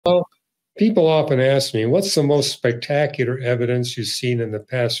People often ask me, what's the most spectacular evidence you've seen in the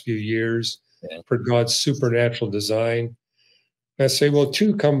past few years Yeah. for God's supernatural design? And I say, well,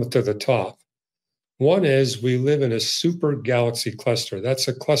 two come to the top. One is we live in a super galaxy cluster. That's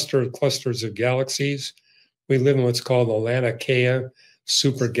a cluster of clusters of galaxies. We live in what's called the Laniakea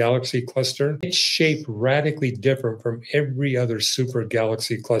super galaxy cluster. It's shaped radically different from every other super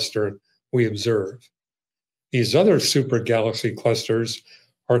galaxy cluster we observe. These other super galaxy clusters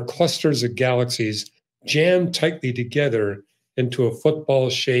are clusters of galaxies jammed tightly together into a football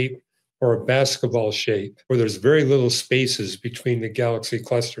shape or a basketball shape, where there's very little spaces between the galaxy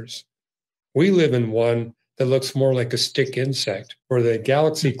clusters. We live in one that looks more like a stick insect, where the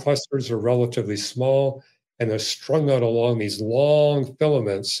galaxy clusters are relatively small and they're strung out along these long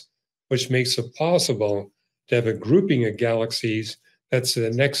filaments, which makes it possible to have a grouping of galaxies that's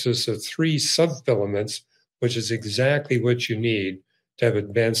the nexus of three subfilaments, which is exactly what you need to have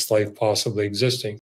advanced life possibly existing.